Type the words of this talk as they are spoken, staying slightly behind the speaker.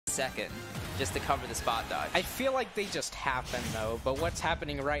second just to cover the spot dodge. I feel like they just happen though, but what's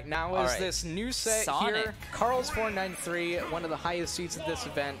happening right now is this new set Sonic. here. Carls493, one of the highest seeds of this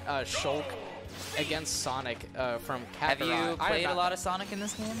event, Shulk against Sonic from Kakarot. Have you played a lot of Sonic in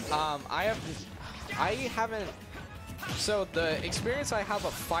this game? I haven't. So the experience I have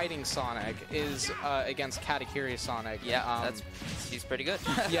of fighting Sonic is against Katakiri Sonic. Yeah, he's pretty good.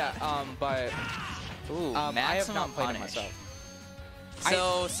 Yeah, but I have not played punish. it myself.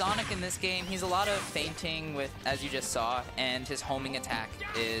 So Sonic in this game, he's a lot of feinting with, as you just saw, and his homing attack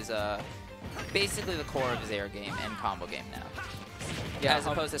is basically the core of his air game and combo game now. Yeah, as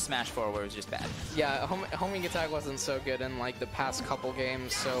opposed to Smash 4 where it was just bad. Yeah, homing attack wasn't so good in like the past couple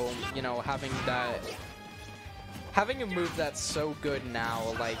games, so you know, having a move that's so good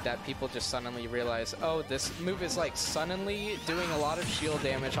now, like that people just suddenly realize, oh, this move is like suddenly doing a lot of shield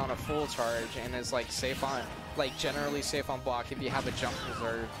damage on a full charge and is like safe on, like generally safe on block if you have a jump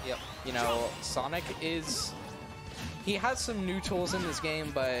reserve. Yep. You know, Sonic is, he has some new tools in this game,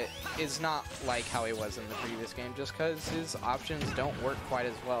 but is not like how he was in the previous game just because his options don't work quite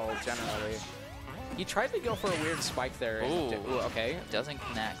as well generally. He tried to go for a weird spike there. Ooh, okay. Doesn't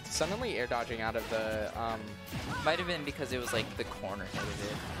connect. Suddenly air dodging out of the... Might have been because it was like the corner hit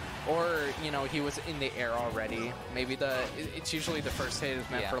of it. Or, you know, he was in the air already. Maybe it's usually the first hit is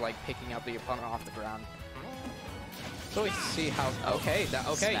meant for like picking up the opponent off the ground. So we see how... Okay,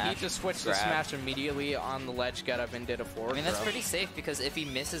 he just switched to Smash immediately on the ledge, get up and did a forward I mean, that's throw. pretty safe because if he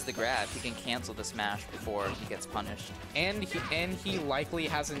misses the grab, he can cancel the Smash before he gets punished. And he likely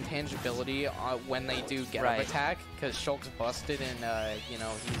has intangibility when they do get up attack, because Shulk's busted and, you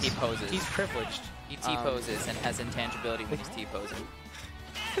know, he poses. He's privileged. He T-poses and has intangibility when he's T-posing.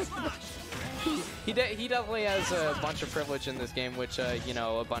 He definitely has a bunch of privilege in this game, which, you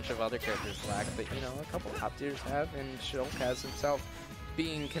know, a bunch of other characters lack. But, you know, a couple top tiers have, and Shulk has himself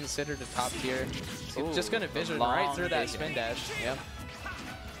being considered a top tier. He's just going to vision right through that spin dash. Yep.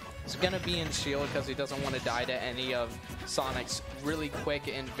 He's going to be in shield because he doesn't want to die to any of Sonic's really quick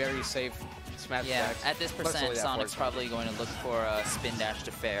and very safe smash attacks. At this percent, Sonic's probably going to look for a spin dash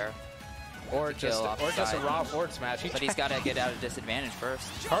to fair. Or just a raw forward smash. But he's got to get out of disadvantage first.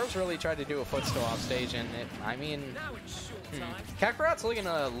 Carls really tried to do a footstool off stage, and I mean, Kakarot's looking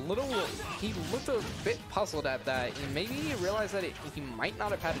a little. He looked a bit puzzled at that. And maybe he realized that he might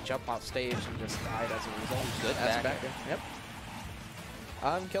not have had to jump off stage and just died as a result. Good backer. Yep.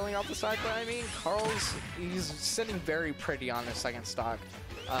 I'm killing off the side, but I mean, Carls, he's sitting very pretty on his second stock.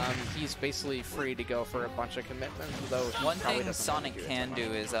 He's basically free to go for a bunch of commitments, though. One thing Sonic can do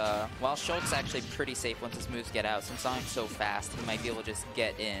is, while Shulk's actually pretty safe once his moves get out, since Sonic's so fast, he might be able to just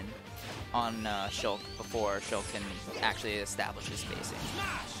get in on Shulk before Shulk can actually establish his spacing.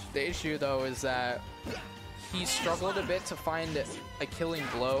 The issue, though, is that he struggled a bit to find a killing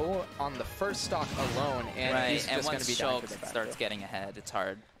blow on the first stock alone, and he's just going to be down once Shulk starts getting ahead, it's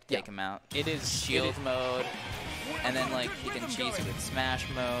hard to take him out. It is shield mode. And then, like, he can cheese it with Smash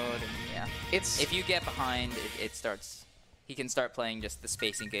mode, and yeah. If you get behind, it starts... He can start playing just the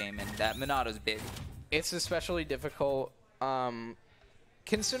spacing game, and that Monato's big. It's especially difficult,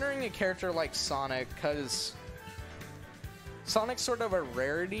 considering a character like Sonic, because Sonic's sort of a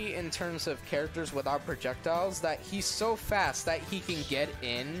rarity in terms of characters without projectiles, that he's so fast that he can get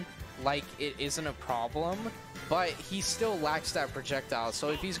in like it isn't a problem, but he still lacks that projectile.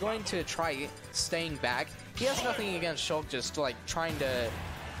 So if he's going to try staying back, he has nothing against Shulk just like trying to,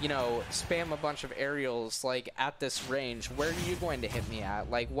 you know, spam a bunch of aerials like at this range. Where are you going to hit me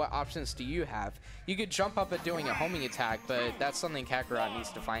at? Like, what options do you have? You could jump up at doing a homing attack, but that's something Kakarot needs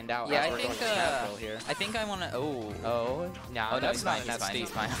to find out. Yeah, as we're going to Smashville here. I think I want to. No, that's not an SD. He's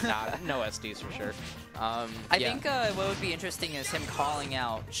fine. Nah, no SDs for sure. I think what would be interesting is him calling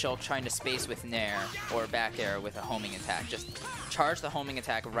out Shulk trying to space with Nair or back air with a homing attack. Just charge the homing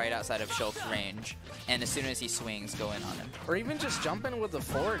attack right outside of Shulk's range, and as soon as he swings, go in on him. Or even just jump in with the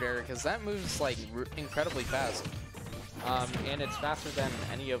forward air, because that moves like incredibly fast. And it's faster than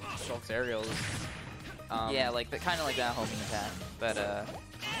any of Shulk's aerials. Yeah, like kind of like that homing attack. But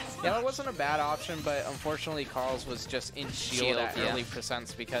yeah, that wasn't a bad option, but unfortunately Carls was just in shield at early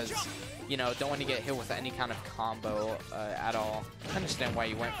percents because, you know, don't want to get hit with any kind of combo at all. I understand why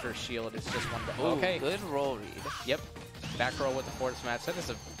you went for shield. It's just one. Okay, good roll read. Yep. Back roll with the forward smash. That is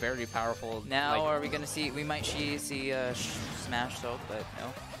a very powerful. Now, are we gonna see? We might see Smash Shulk, but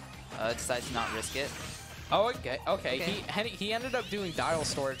no. Decides to not risk it. Oh, okay. He ended up doing dial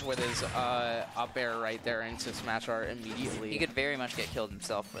storage with his up air right there into Smash R immediately. He could very much get killed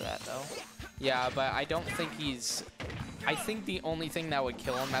himself for that, though. Yeah, but I don't think he's I think the only thing that would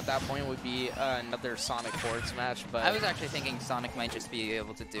kill him at that point would be another Sonic forward smash. But I was actually thinking Sonic might just be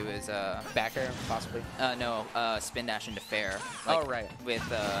able to do his backer, possibly. No, spin dash into fair. Like, oh, right. With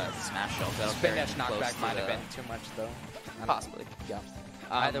Smash Shell. Spin dash knockback might have been too much, though. Possibly. Yeah.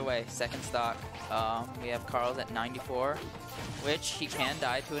 Either way, second stock, we have Carls at 94, which he can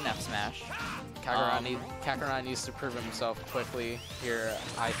die to an F smash. Kakarot needs to prove himself quickly here,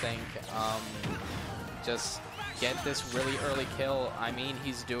 I think. Just get this really early kill. I mean,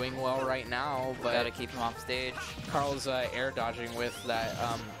 he's doing well right now, but gotta keep him off stage. Carl's air dodging with that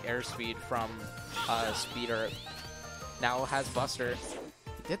airspeed from Speeder. Now has Buster.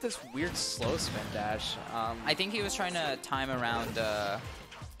 He did this weird slow spin dash. I think he was trying to time around the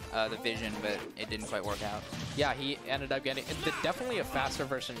vision, but it didn't quite work out. Yeah, he ended up getting definitely a faster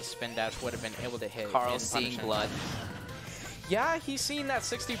version of spin dash would have been able to hit. Carl's seeing blood. Yeah, he's seeing that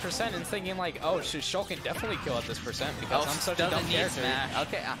 60% and thinking like, oh, Shulk can definitely kill at this percent because I'm such a dumb character.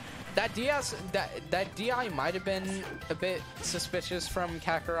 Okay. That DI might have been a bit suspicious from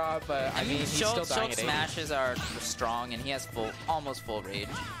Kakarot, but I mean, he's still dying at 80. Smashes are strong, and he has almost full rage.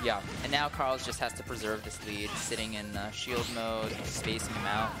 Yeah. And now Carls just has to preserve this lead, sitting in shield mode, spacing him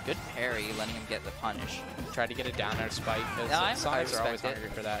out. Good parry, letting him get the punish. Try to get a down air spike, because Sonics are always hungry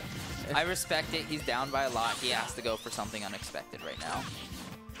for that. I respect it. He's down by a lot. He has to go for something unexpected right now.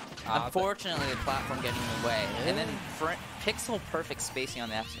 Unfortunately, the platform getting in the way. And then pixel perfect spacing on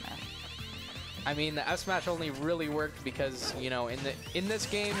the F smash. I mean, the F smash only really worked because, you know, in this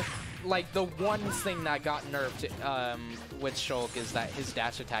game, like the one thing that got nerfed with Shulk is that his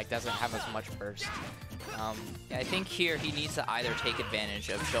dash attack doesn't have as much burst. Yeah, I think here he needs to either take advantage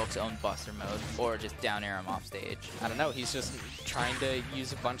of Shulk's own Buster mode or just down air him off stage. I don't know. He's just trying to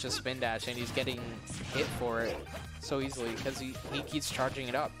use a bunch of spin dash and he's getting hit for it so easily because he keeps charging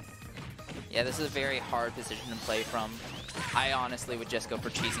it up. Yeah, this is a very hard position to play from. I honestly would just go for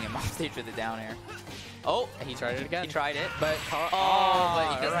cheesing him off stage with a down air. Oh, he tried it again. He tried it, but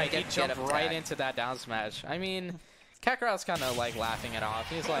but he jumped right into that down smash. I mean, Kakarot's kind of like laughing it off.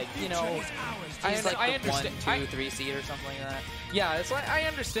 He's like, you know, he's like I understand 1, 2, 3 seed or something like that. Yeah, it's like I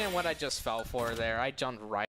understand what I just fell for there. I jumped right.